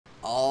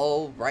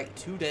Alright,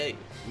 today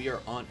we are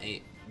on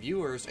a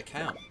viewer's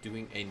account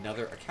doing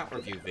another account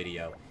review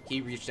video.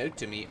 He reached out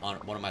to me on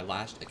one of my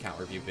last account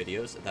review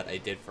videos that I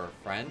did for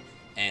a friend,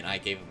 and I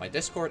gave him my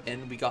Discord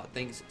and we got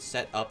things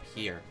set up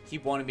here. He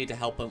wanted me to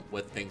help him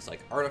with things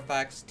like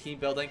artifacts, team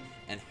building,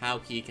 and how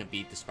he can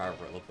beat the Spiral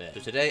Abyss. So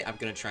today I'm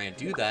going to try and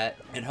do that,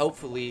 and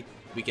hopefully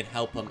we can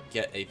help him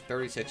get a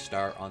 36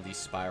 star on the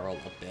Spiral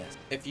Abyss.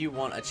 If you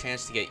want a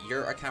chance to get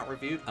your account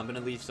reviewed, I'm going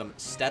to leave some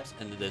steps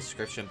in the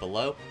description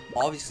below.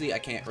 Obviously, I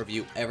can't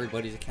review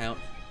everybody's account,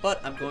 but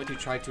I'm going to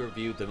try to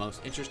review the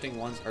most interesting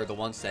ones, or the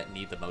ones that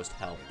need the most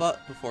help.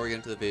 But before we get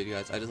into the video,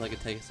 guys, I'd just like to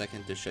take a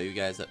second to show you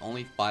guys that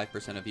only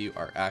 5% of you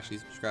are actually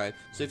subscribed.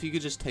 So if you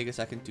could just take a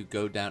second to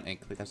go down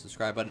and click that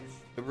subscribe button,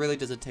 it really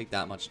doesn't take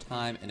that much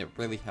time, and it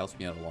really helps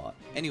me out a lot.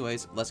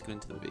 Anyways, let's get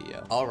into the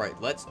video.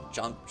 Alright, let's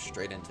jump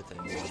straight into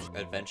things.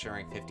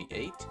 Adventuring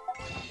 58.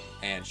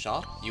 And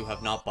shop, you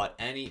have not bought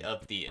any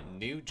of the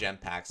new gem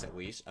packs at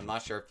least. I'm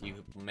not sure if you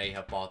may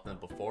have bought them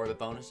before the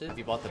bonuses. If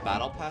you bought the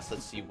battle pass,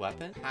 let's see,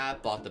 weapon.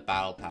 Have bought the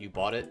battle pass. You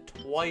bought it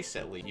twice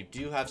at least. You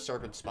do have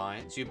serpent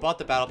spine. So you bought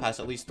the battle pass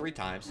at least 3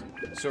 times.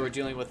 So we're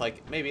dealing with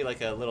maybe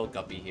like a little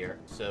guppy here.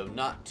 So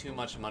not too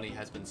much money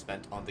has been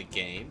spent on the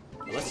game.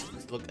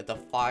 Let's look at the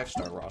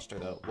 5-star roster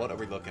though. What are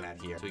we looking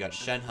at here? So we got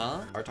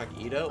Shenhe,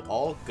 Artak Ito,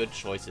 all good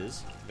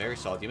choices. Very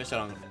solid. You missed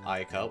out on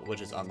Aiko,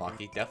 which is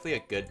unlucky. Definitely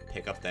a good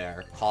pickup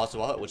there.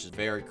 Coswell, which is a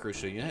very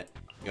crucial unit.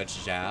 You got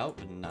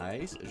Xiao,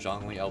 nice.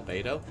 Zhongli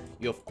Albedo.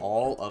 You have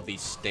all of the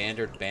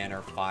standard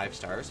banner 5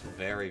 stars.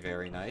 Very,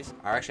 very nice.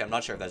 Or actually, I'm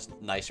not sure if that's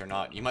nice or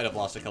not. You might have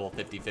lost a couple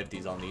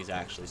 50-50s on these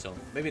actually, so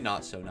maybe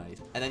not so nice.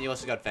 And then you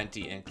also got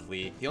Venti and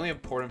Klee. The only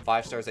important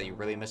 5 stars that you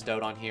really missed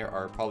out on here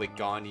are probably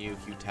Ganyu,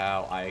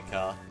 Hutao,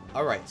 Ayaka.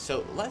 Alright,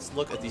 so let's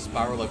look at the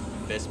Spiral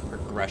Abyss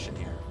progression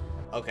here.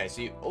 Okay,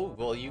 so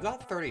you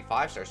got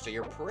 35 stars, so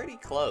you're pretty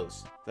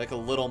close. Like a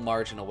little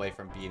margin away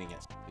from beating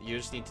it. You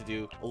just need to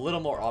do a little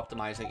more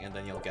optimizing and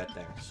then you'll get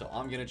there. So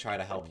I'm going to try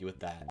to help you with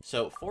that.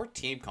 So for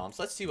team comps,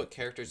 let's see what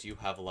characters you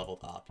have leveled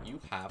up. You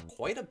have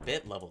quite a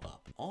bit leveled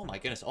up. Oh my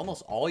goodness,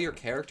 almost all your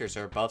characters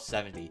are above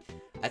 70.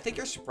 I think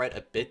you're spread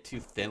a bit too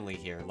thinly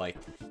here. Like,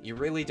 you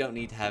really don't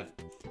need to have,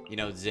 you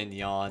know,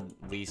 Xinyan,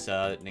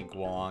 Lisa,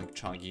 Ningguang,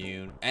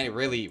 Chongyun, and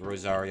really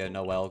Rosaria,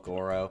 Noelle,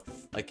 Goro.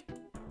 Like,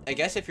 I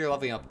guess if you're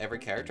leveling up every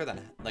character,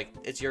 then, like,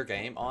 it's your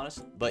game,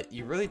 honest. But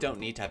you really don't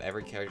need to have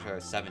every character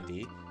at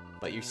 70.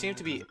 But you seem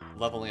to be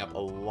leveling up a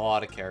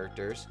lot of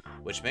characters,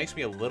 which makes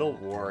me a little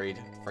worried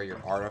for your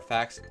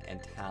artifacts and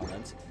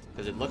talents,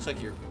 because it looks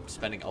like you're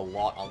spending a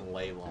lot on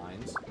ley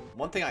lines.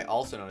 One thing I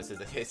also noticed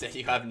is that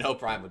you have no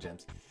primal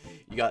gems.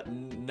 You got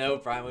no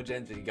primal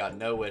gems and you got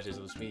no wishes,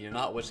 which means you're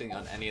not wishing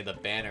on any of the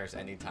banners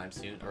anytime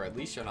soon, or at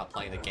least you're not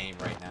playing the game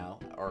right now,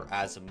 or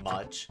as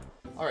much.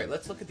 Alright,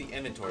 let's look at the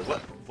inventory.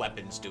 What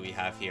weapons do we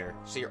have here?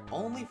 So your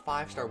only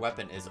 5-star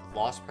weapon is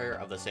Lost Prayer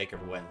of the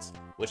Sacred Winds,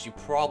 which you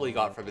probably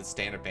got from the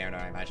standard banner,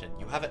 I imagine.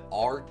 You have an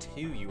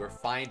R2, you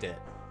refined it.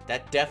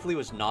 That definitely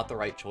was not the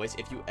right choice.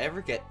 If you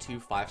ever get 2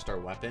 5-star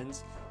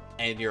weapons,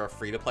 and you're a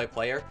free-to-play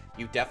player,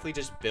 you definitely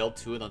just build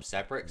 2 of them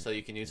separate so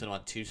you can use them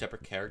on 2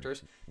 separate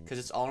characters, because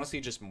it's honestly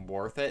just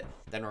worth it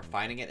than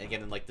refining it and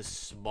getting like this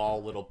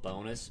small little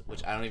bonus,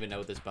 which I don't even know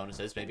what this bonus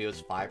is. Maybe it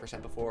was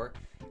 5% before,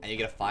 and you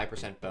get a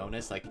 5%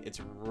 bonus. Like, it's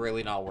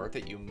really not worth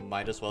it. You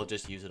might as well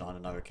just use it on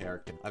another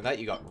character. Like that,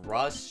 you got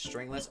Rust,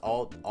 Stringless,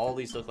 all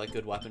these look like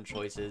good weapon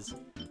choices.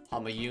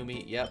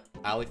 Hamayumi, yep.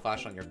 Alley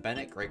Flash on your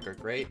Bennett,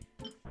 great.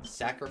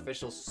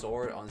 Sacrificial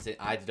Sword on Xin.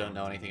 I don't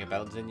know anything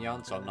about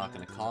Xinyan, so I'm not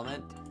going to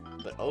comment.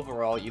 But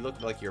overall, you look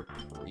like you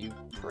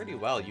pretty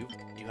well. You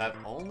have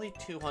only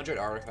 200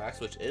 artifacts,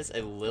 which is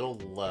a little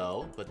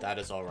low, but that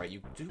is all right.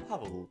 You do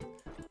have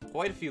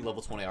quite a few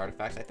level 20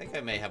 artifacts. I think I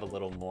may have a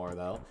little more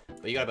though.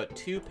 But you got about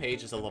 2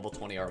 pages of level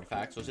 20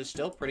 artifacts, which is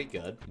still pretty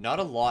good. Not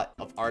a lot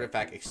of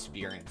artifact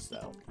experience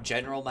though.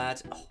 General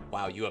mats, oh,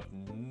 wow, you have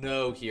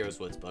no Heroes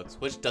Woods books,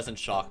 which doesn't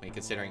shock me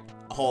considering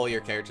all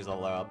your characters are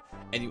low up.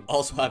 And you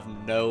also have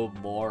no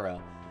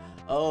Mora.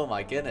 Oh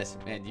my goodness,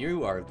 man,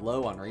 you are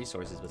low on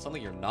resources, but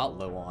something you're not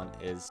low on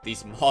is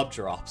these mob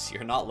drops.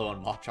 You're not low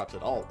on mob drops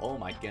at all. Oh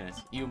my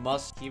goodness. You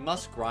must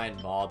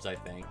grind mobs, I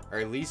think, or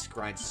at least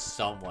grind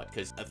somewhat,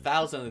 because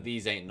 1,000 of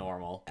these ain't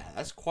normal.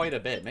 That's quite a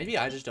bit. Maybe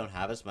I just don't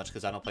have as much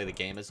because I don't play the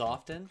game as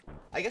often.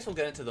 I guess we'll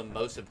get into the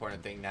most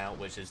important thing now,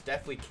 which is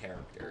definitely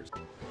characters.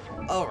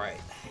 All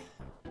right.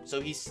 So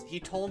he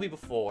told me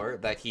before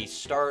that he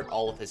starred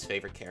all of his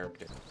favorite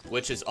characters,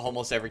 which is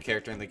almost every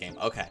character in the game.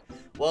 Okay,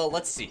 well,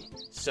 let's see.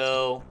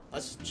 So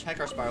let's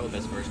check our Spiral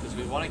Abyss first, because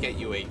we want to get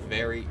you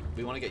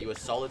a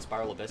solid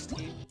Spiral Abyss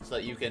team so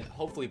that you can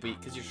hopefully beat,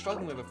 because you're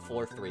struggling with a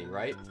floor 3,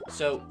 right?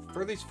 So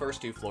for these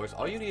first 2 floors,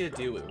 all you need to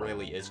do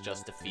really is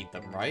just defeat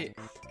them, right?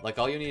 Like,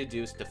 all you need to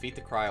do is defeat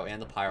the Cryo and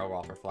the Pyro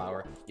Whopper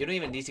Flower. You don't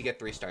even need to get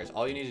 3 stars.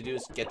 All you need to do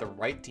is get the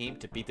right team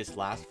to beat this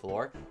last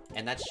floor,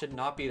 and that should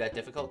not be that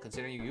difficult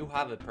considering you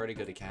have a pretty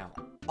good account.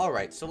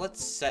 Alright, so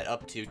let's set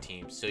up 2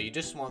 teams. So you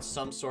just want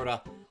some sort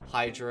of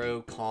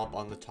Hydro comp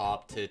on the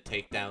top to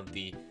take down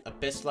the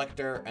Abyss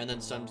Lecter, and then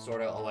some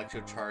sort of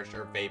electrocharged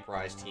or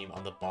vaporized team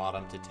on the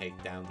bottom to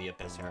take down the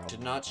Abyss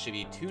Herald. Should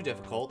be too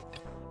difficult.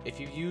 If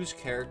you use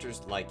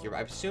characters like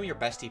I assume your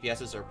best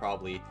DPSs are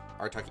probably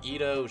Artak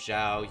Ito,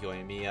 Xiao,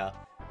 Yoimiya,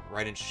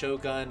 Raiden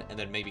Shogun, and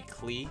then maybe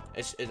Klee.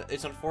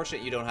 It's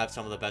unfortunate you don't have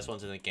some of the best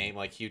ones in the game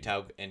like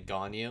Hutao and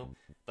Ganyu,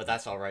 but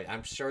that's alright.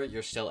 I'm sure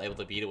you're still able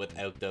to beat it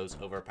without those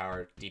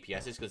overpowered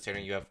DPSs,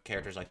 considering you have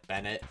characters like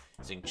Bennett,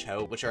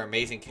 Xingqiu, which are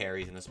amazing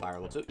carries in the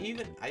Spiral. So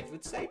even, I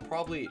would say you could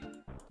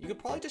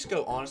probably just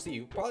go, honestly,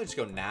 you could probably just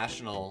go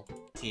national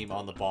team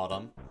on the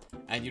bottom,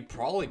 and you'd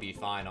probably be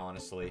fine,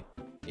 honestly.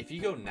 If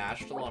you go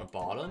national on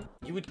bottom,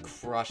 you would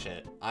crush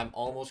it. I'm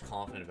almost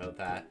confident about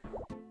that.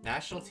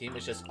 National team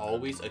is just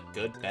always a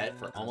good bet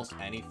for almost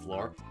any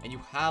floor, and you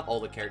have all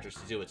the characters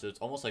to do it, so it's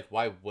almost like,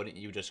 why wouldn't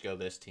you just go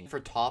this team? For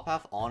top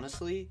half,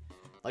 honestly,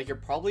 like, you're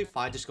probably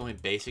fine just going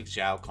basic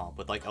Xiao comp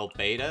with, like,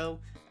 Albedo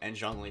and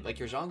Zhongli. Like,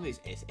 your Zhongli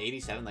is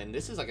 87, like,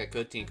 this is, like, a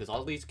good team, because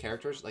all these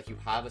characters, like, you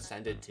have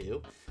Ascended,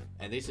 too,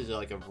 and this is,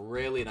 like, a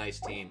really nice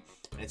team,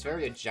 and it's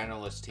very a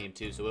generalist team,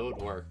 too, so it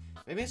would work.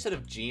 Maybe instead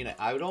of Jean,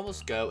 I would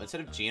almost go,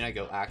 instead of Jean, I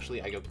go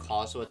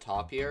Kazuha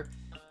top here,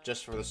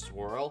 just for the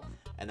swirl,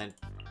 and then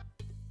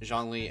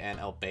Zhongli and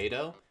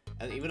Albedo.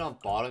 And even on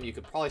bottom, you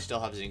could probably still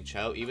have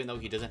Xingqiu, even though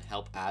he doesn't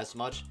help as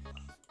much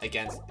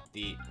against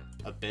the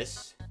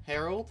Abyss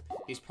Herald.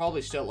 He's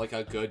probably still, like,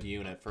 a good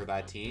unit for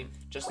that team,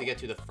 just to get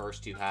to the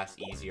first two halves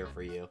easier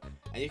for you.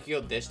 And you can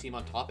go this team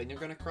on top, and you're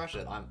gonna crush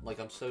it. I'm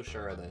so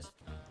sure of this.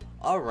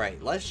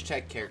 Alright, let's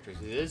check characters.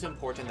 It is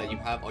important that you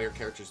have all your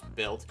characters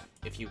built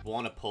if you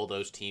want to pull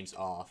those teams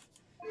off.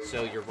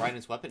 So your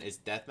Raiden's weapon is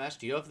Deathmatch.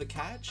 Do you have the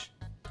catch?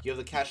 You have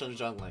the catch on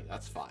Zhongling.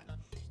 That's fine.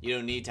 You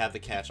don't need to have the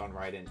catch on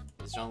Raiden.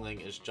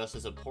 Zhongling is just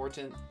as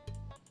important,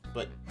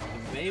 but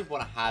you may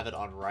want to have it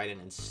on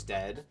Raiden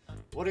instead.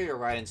 What are your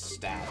Raiden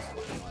stats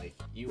looking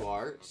like? You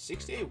are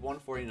 68,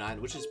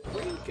 149, which is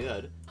pretty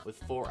good with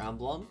 4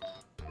 emblem.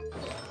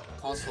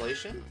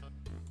 Constellation?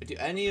 Do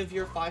any of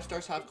your 5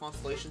 stars have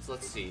constellations?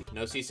 Let's see.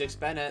 No C6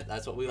 Bennett.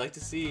 That's what we like to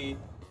see.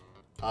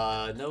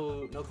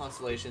 No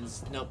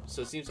constellations. Nope.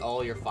 So it seems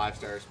all your 5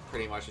 stars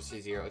pretty much are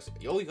C0.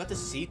 Oh, you got the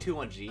C2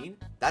 on Jean?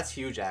 That's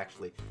huge,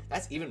 actually.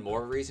 That's even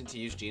more reason to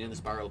use Jean in the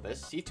Spiral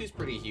Abyss. C2 is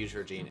pretty huge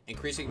for Jean.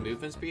 Increasing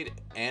movement speed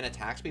and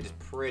attack speed is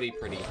pretty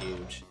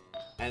huge.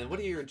 And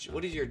what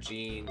is your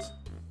Jean's?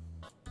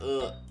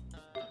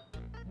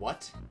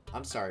 What?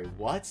 I'm sorry.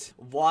 What?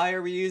 Why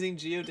are we using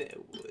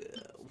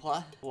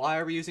What? Why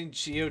are we using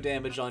Geo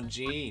damage on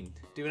Jean?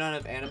 Do we not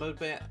have Animo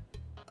ban?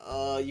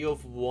 You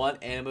have 1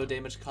 Animo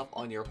damage cup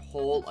on your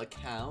whole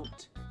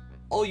account?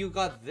 Oh, you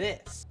got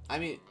this. I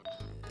mean,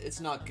 it's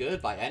not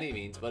good by any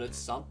means, but it's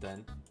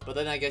something. But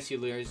then I guess you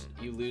lose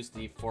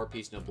the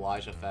 4-piece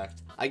Noblage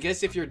effect. I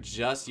guess if you're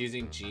just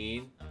using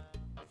Jean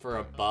for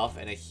a buff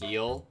and a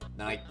heal,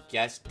 then I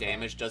guess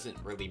damage doesn't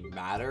really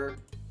matter.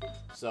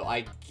 So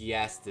I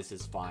guess this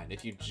is fine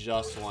if you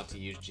just want to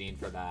use Jean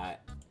for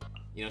that.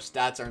 You know,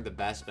 stats aren't the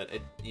best, but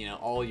you know,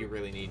 all you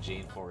really need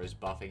Jean for is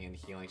buffing and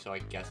healing, so I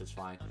guess it's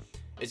fine.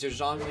 Is your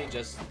Zhongli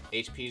just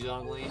HP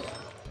Zhongli?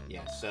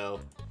 Yeah, so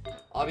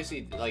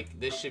obviously, like,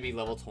 this should be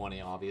level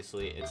 20,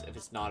 obviously. If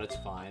it's not, it's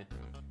fine.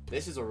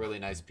 This is a really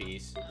nice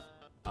piece.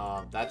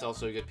 That's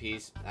also a good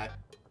piece.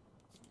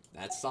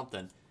 That's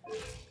something.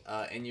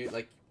 And you're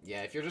like,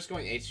 yeah, if you're just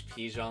going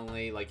HP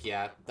Zhongli, like,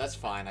 yeah, that's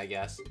fine, I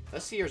guess.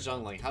 Let's see your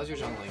Zhongling. How's your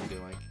Zhongling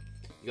doing?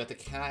 You got the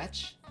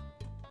catch.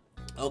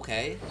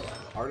 Okay.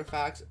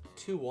 Artifacts,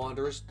 2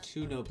 Wanderers,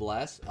 2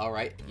 Noblesse.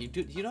 Alright. You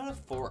don't have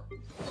 4.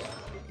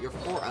 Your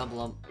 4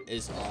 emblem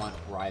is on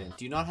Raiden.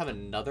 Do you not have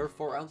another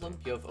 4 emblem?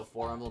 You have a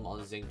 4 emblem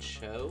on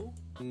Xingqiu?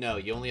 No,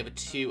 you only have a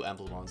 2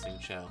 emblem on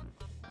Xingqiu.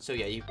 So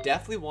yeah, you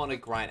definitely want to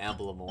grind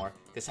emblem more,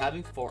 because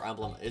having 4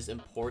 emblem is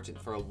important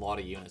for a lot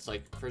of units.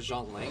 Like for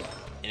Zhongling,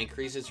 it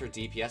increases her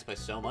DPS by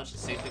so much. The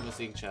same thing with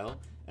Xingqiu.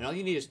 And all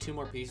you need is 2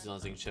 more pieces on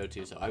Xingqiu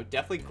too. So I would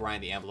definitely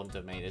grind the emblem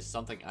domain. It's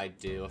something I'd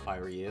do if I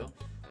were you.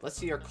 Let's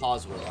see your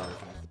Causeway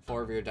artifact.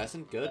 4 of your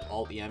Iridescent, good.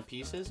 All EM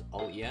pieces.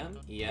 All EM,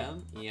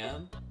 EM,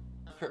 EM.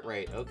 Crit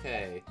rate,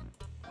 okay.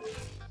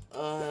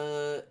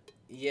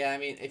 Yeah, I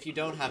mean, if you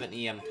don't have an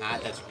EM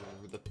hat, that's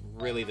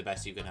really the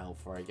best you can hope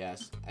for, I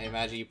guess. I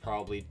imagine you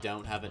probably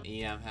don't have an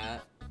EM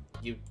hat.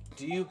 You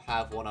do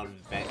have one on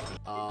Venti.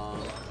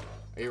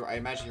 I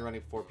imagine you're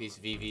running 4-piece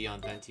VV on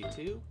Venti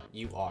too?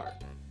 You are.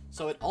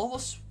 So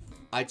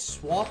I'd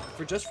swap,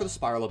 just for the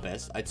Spiral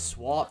Abyss, I'd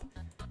swap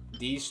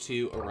these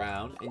 2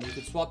 around, and you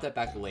can swap that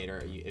back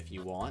later if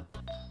you want.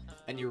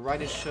 And your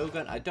Raiden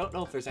Shogun, I don't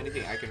know if there's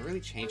anything I can really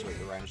change with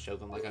your Raiden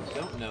Shogun. Like, I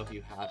don't know if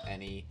you have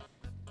any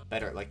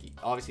better, like,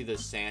 obviously the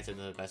Sans and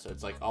the best, so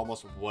it's like,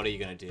 almost, what are you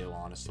gonna do,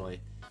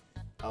 honestly?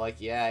 Like,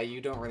 yeah,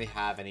 you don't really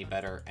have any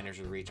better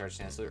energy recharge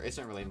stance, so there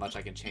isn't really much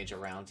I can change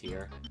around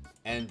here.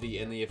 And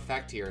the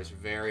effect here is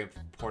very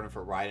important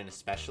for Raiden,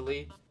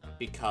 especially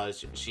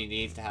because she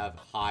needs to have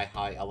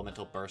high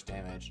elemental burst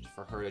damage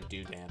for her to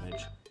do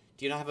damage.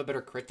 Do you not have a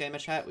better crit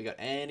damage hat? We got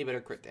any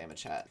better crit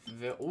damage hat?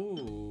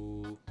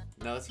 Ooh.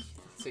 No,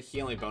 it's a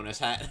healing bonus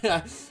hat.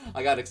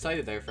 I got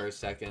excited there for a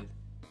second.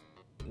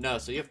 No,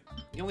 so you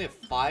only have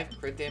 5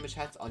 crit damage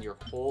hats on your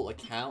whole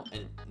account,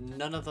 and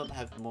none of them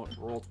have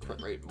rolled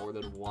crit rate more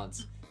than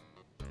once.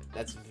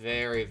 That's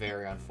very,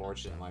 very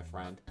unfortunate, my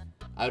friend.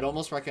 I would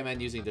almost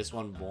recommend using this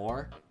one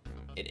more.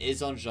 It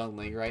is on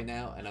Zhongling right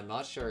now, and I'm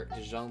not sure,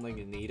 does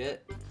Zhongling need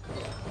it?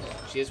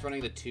 She is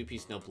running the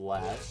 2-piece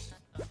noblesse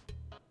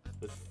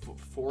with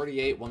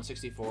 48,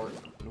 164,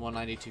 and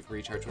 192 for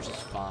recharge, which is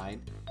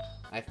fine.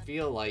 I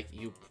feel like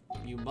you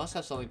must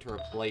have something to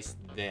replace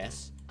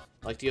this.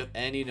 Like, do you have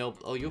any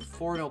oh, you have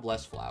 4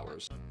 noblesse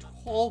flowers.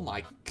 Oh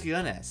my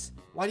goodness.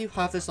 Why do you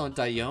have this on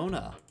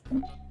Diona?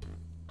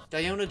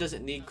 Diona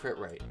doesn't need crit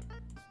rate.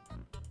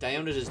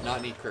 Diona does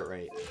not need crit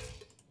rate.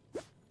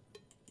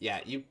 Yeah,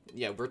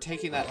 we're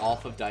taking that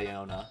off of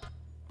Diona.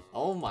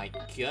 Oh my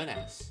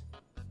goodness.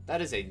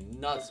 That is a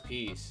nuts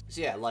piece.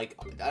 So yeah, like,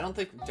 I don't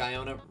think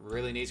Diona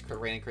really needs crit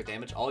rate and crit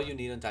damage. All you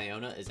need on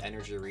Diona is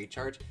energy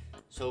recharge.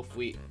 So if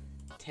we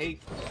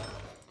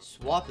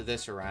swap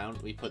this around,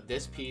 we put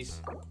this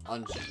piece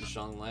on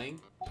Zhongling,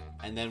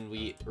 and then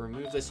we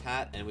remove this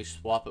hat and we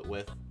swap it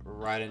with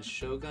Raiden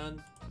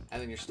Shogun,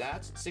 and then your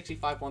stats,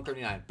 65,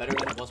 139, better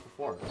than it was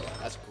before.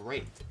 That's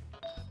great.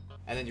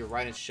 And then your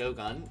Raiden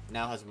Shogun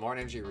now has more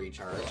energy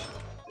recharge.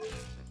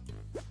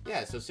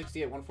 Yeah, so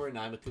 68,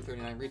 149 with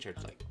 239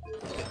 recharge. Like,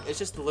 it's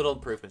just the little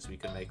improvements we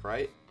can make,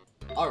 right?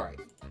 Alright,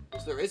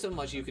 so there isn't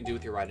much you can do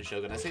with your Raiden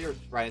Shogun. I say your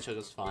Raiden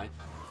Shogun's fine.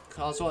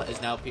 Kazuha is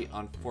now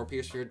on 4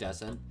 Pierce for your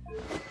Descent.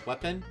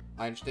 Weapon,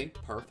 Iron Stink,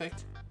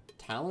 perfect.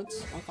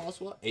 Talents on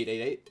Kazuha,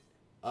 888.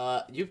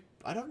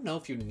 I don't know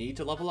if you need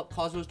to level up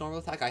Kazuha's normal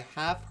attack. I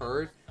have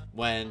heard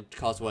when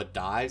Kazuha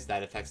dies,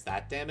 that affects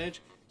that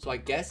damage. So I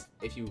guess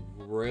if you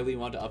really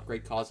want to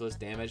upgrade Kazuha's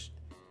damage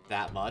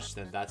that much,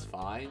 then that's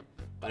fine.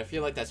 But I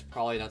feel like that's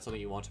probably not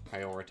something you want to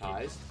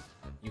prioritize.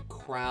 You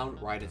crown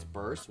Raiden's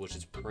Burst, which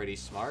is pretty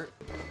smart.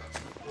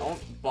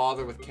 Don't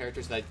bother with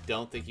characters that I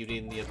don't think you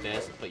need in the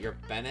Abyss, but your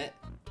Bennett,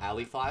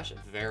 Alley Flash,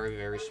 very,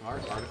 very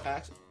smart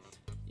artifacts.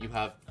 You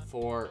have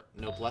 4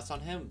 noblesse on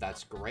him,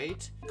 that's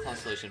great.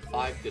 Constellation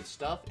 5, good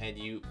stuff, and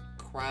you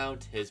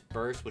crowned his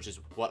Burst, which is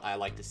what I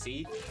like to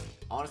see.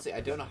 Honestly,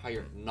 I don't know how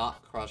you're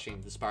not crushing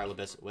the Spiral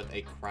Abyss with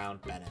a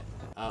crowned Bennett.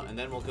 And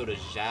then we'll go to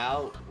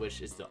Xiao,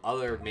 which is the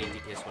other main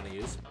DPS one to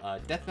use.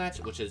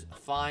 Deathmatch, which is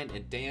fine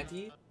and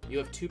dandy. You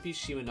have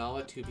 2-piece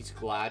Shiminawa, 2-piece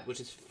Glad, which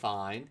is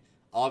fine.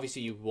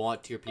 Obviously, you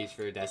want tier piece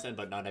for your Descent,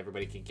 but not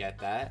everybody can get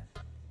that.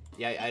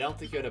 Yeah, I don't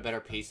think you had a better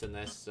piece than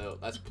this, so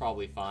that's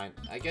probably fine.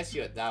 I guess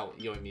you had that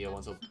Yoimiya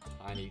one's a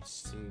tiny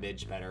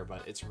smidge better,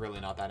 but it's really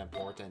not that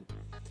important.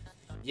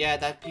 Yeah,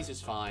 that piece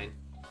is fine.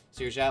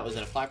 So your Xiao was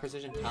in a 5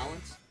 precision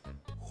talents.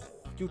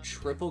 You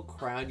triple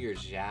crown your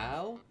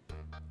Xiao?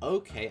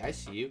 Okay, I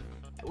see you.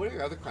 What are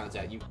your other crowns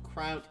at? You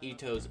crowned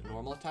Ito's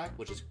normal attack,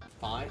 which is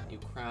fine. You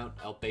crowned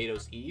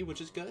Albedo's E, which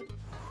is good.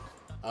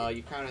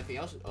 You crowned anything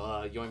else?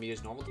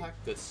 Yoimiya's normal attack,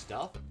 good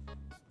stuff.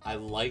 I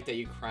like that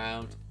you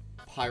crowned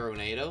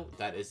Pyronado.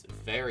 That is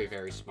very,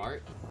 very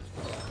smart.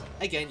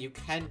 Again, you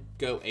can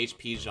go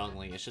HP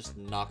Zhongli. It's just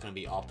not going to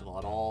be optimal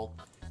at all.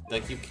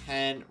 Like, you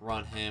can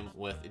run him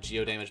with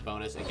Geo damage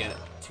bonus and get it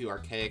to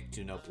Archaic,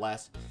 to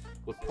Noblesse.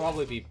 Would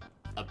probably be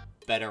a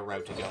better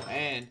route to go.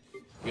 And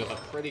you have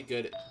a pretty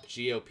good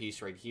Geo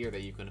piece right here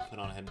that you can put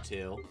on him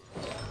too.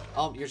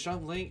 Your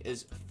Zhongling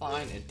is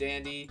fine and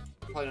dandy.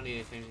 You probably don't need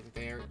anything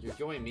there. Your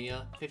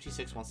Yoimiya,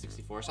 56,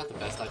 164. It's not the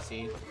best I've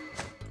seen.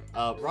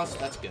 Rust,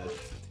 that's good.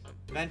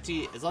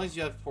 Venti, as long as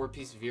you have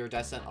 4-piece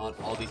Viridescent on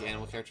all these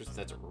animal characters,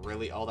 that's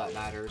really all that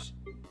matters.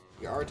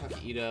 Your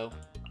Arataki Ito,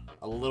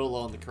 a little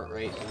low on the crit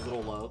rate, a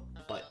little low,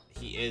 but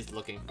he is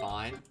looking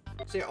fine.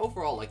 So yeah,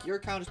 overall, like, your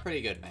account is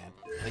pretty good, man.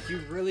 Like,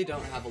 you really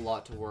don't have a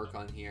lot to work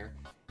on here.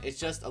 It's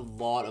just a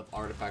lot of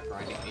artifact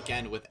grinding.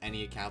 Again, with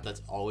any account,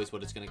 that's always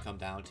what it's going to come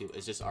down to,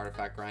 is just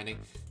artifact grinding.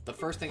 The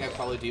first thing I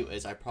probably do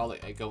is I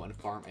go and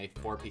farm a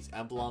 4-piece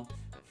emblem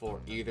for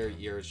either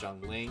your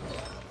Zhongling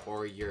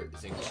or your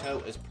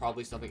Xingqiu is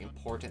probably something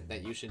important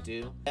that you should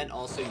do. Then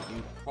also,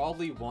 you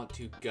probably want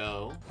to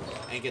go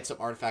and get some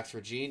artifacts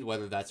for Jean,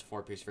 whether that's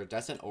 4-piece for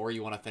Descent or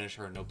you want to finish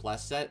her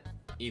Noblesse set.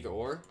 Either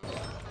or.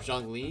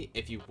 Zhongli,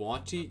 if you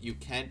want to, you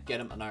can get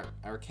him an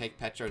Archaic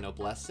Petra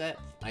Noblesse set.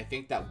 I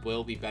think that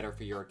will be better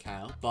for your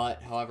account.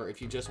 But, however,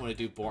 if you just want to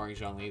do boring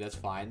Zhongli, that's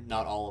fine.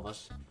 Not all of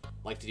us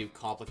like to do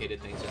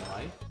complicated things in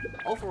life.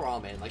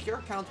 Overall, man, like, your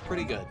account's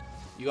pretty good.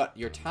 You got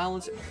your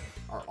talents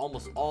are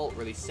almost all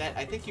really set.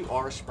 I think you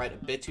are spread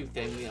a bit too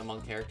thinly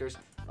among characters.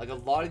 Like, a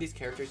lot of these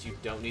characters you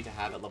don't need to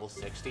have at level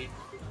 60,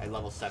 at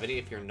level 70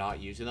 if you're not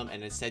using them,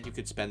 and instead you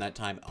could spend that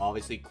time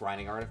obviously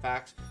grinding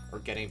artifacts or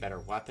getting better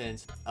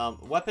weapons.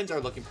 Weapons are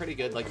looking pretty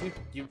good. Like,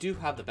 you do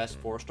have the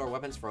best 4-star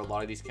weapons for a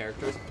lot of these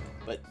characters,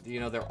 but, you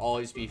know, there'll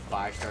always be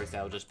 5 stars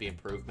that'll just be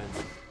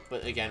improvements.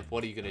 But again,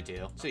 what are you gonna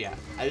do? So yeah,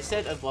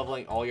 instead of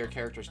leveling all your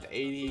characters to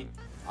 80,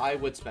 I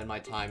would spend my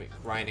time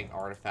grinding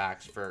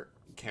artifacts for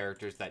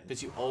characters that,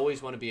 because you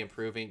always want to be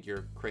improving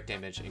your crit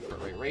damage and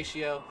crit rate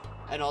ratio,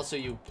 and also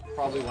you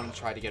probably want to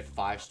try to get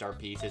 5-star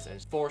pieces and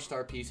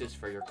 4-star pieces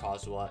for your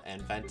Kazuha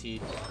and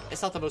Venti.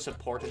 It's not the most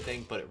important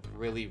thing, but it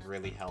really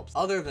helps.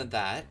 Other than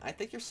that, I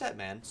think you're set,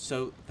 man.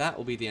 So that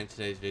will be the end of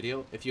today's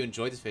video. If you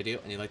enjoyed this video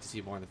and you'd like to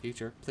see more in the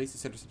future, please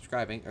consider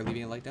subscribing or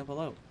leaving a like down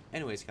below.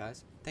 Anyways,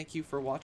 guys, thank you for watching.